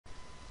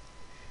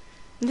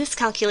This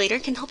calculator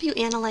can help you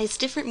analyze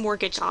different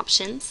mortgage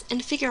options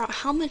and figure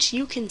out how much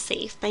you can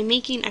save by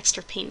making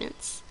extra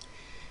payments.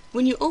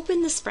 When you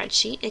open the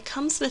spreadsheet, it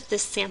comes with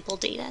this sample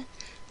data.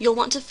 You'll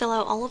want to fill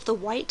out all of the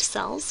white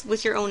cells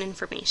with your own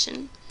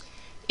information.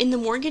 In the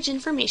mortgage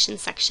information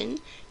section,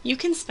 you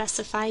can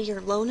specify your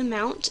loan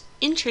amount,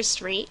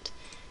 interest rate,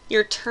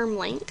 your term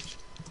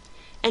length,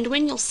 and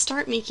when you'll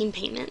start making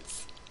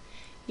payments.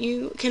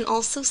 You can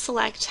also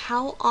select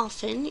how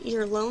often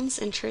your loan's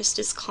interest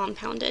is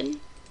compounded.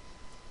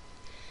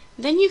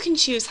 Then you can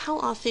choose how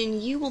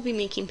often you will be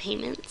making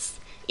payments.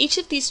 Each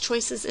of these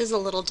choices is a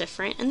little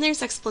different, and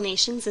there's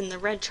explanations in the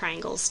red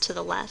triangles to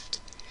the left.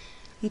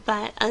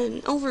 But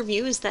an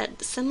overview is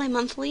that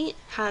semi-monthly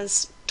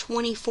has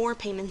 24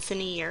 payments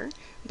in a year,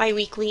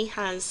 biweekly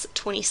has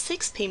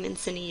 26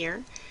 payments in a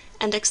year,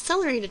 and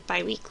accelerated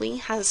biweekly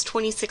has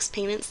 26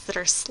 payments that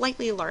are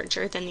slightly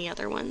larger than the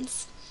other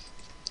ones.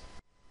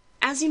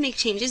 As you make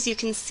changes, you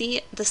can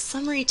see the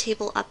summary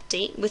table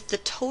update with the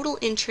total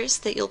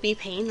interest that you'll be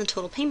paying, the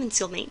total payments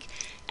you'll make,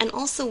 and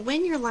also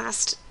when your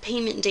last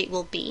payment date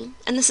will be.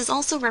 And this is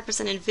also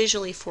represented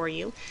visually for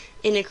you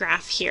in a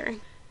graph here.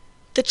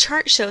 The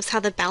chart shows how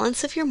the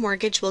balance of your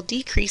mortgage will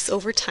decrease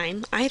over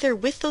time, either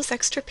with those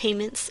extra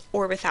payments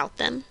or without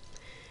them.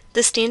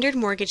 The standard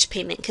mortgage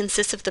payment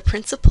consists of the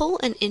principal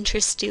and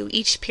interest due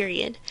each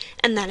period,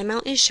 and that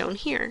amount is shown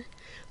here.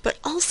 But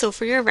also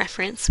for your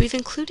reference, we've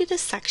included a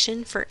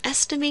section for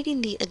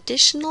estimating the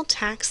additional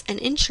tax and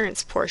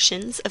insurance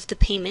portions of the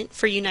payment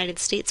for United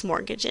States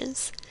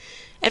mortgages.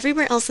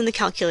 Everywhere else in the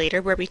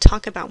calculator where we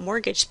talk about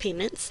mortgage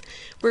payments,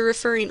 we're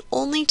referring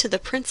only to the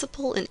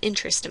principal and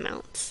interest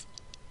amounts.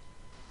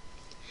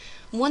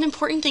 One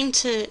important thing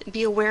to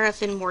be aware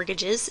of in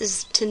mortgages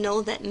is to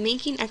know that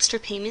making extra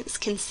payments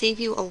can save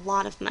you a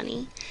lot of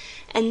money.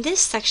 And this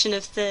section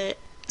of the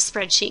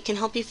spreadsheet can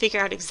help you figure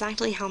out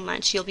exactly how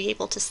much you'll be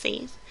able to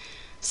save.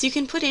 So you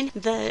can put in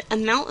the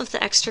amount of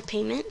the extra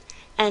payment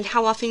and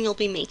how often you'll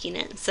be making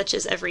it, such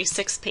as every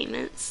 6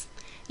 payments.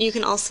 You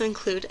can also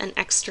include an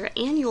extra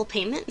annual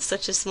payment,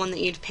 such as one that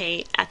you'd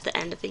pay at the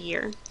end of a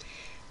year.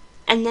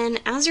 And then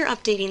as you're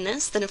updating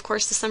this, then of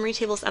course the summary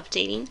table is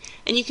updating,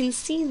 and you can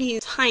see the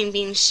time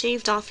being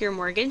shaved off your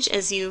mortgage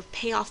as you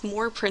pay off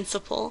more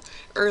principal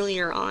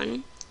earlier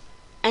on.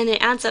 And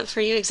it adds up for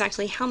you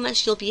exactly how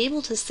much you'll be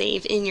able to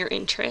save in your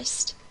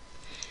interest.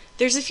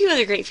 There's a few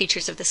other great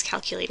features of this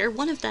calculator.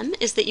 One of them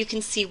is that you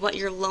can see what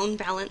your loan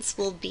balance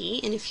will be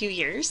in a few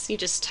years. You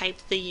just type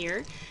the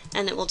year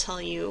and it will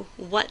tell you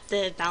what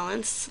the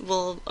balance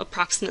will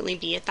approximately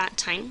be at that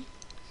time.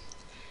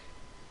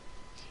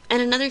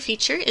 And another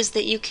feature is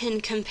that you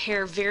can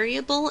compare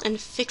variable and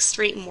fixed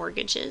rate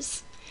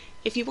mortgages.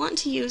 If you want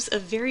to use a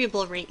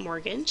variable rate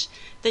mortgage,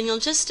 then you'll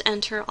just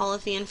enter all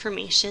of the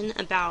information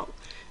about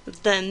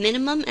the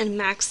minimum and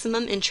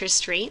maximum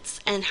interest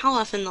rates and how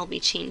often they'll be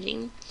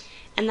changing.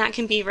 And that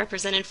can be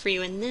represented for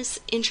you in this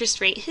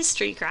interest rate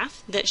history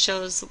graph that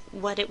shows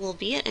what it will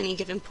be at any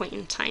given point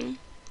in time.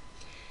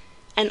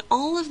 And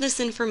all of this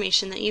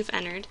information that you've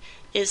entered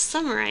is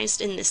summarized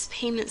in this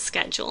payment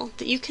schedule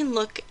that you can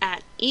look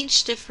at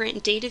each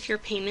different date of your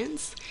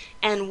payments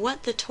and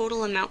what the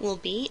total amount will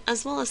be,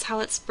 as well as how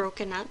it's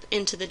broken up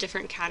into the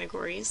different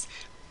categories.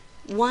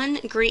 One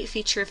great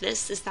feature of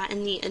this is that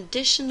in the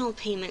additional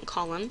payment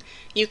column,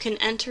 you can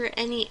enter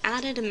any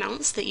added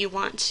amounts that you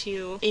want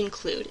to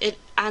include. It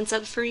adds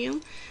up for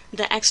you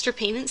the extra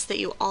payments that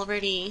you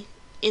already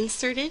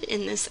inserted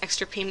in this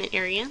extra payment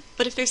area,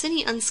 but if there's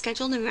any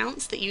unscheduled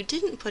amounts that you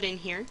didn't put in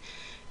here,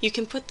 you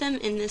can put them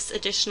in this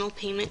additional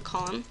payment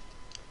column,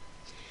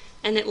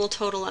 and it will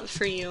total up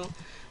for you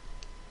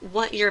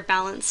what your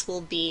balance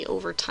will be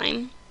over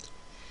time.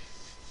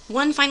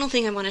 One final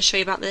thing I want to show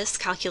you about this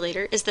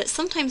calculator is that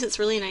sometimes it's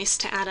really nice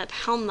to add up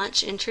how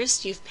much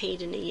interest you've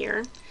paid in a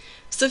year.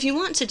 So if you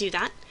want to do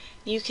that,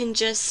 you can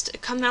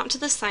just come out to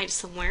the side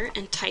somewhere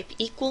and type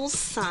equals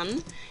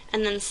sum,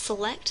 and then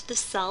select the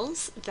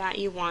cells that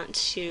you want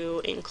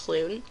to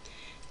include.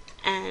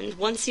 And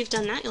once you've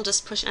done that, you'll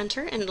just push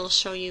enter and it'll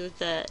show you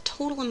the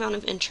total amount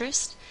of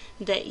interest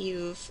that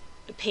you've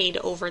paid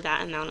over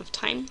that amount of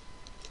time.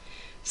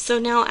 So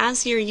now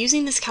as you're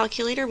using this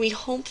calculator, we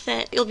hope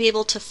that you'll be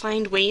able to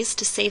find ways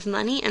to save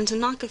money and to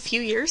knock a few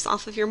years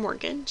off of your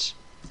mortgage.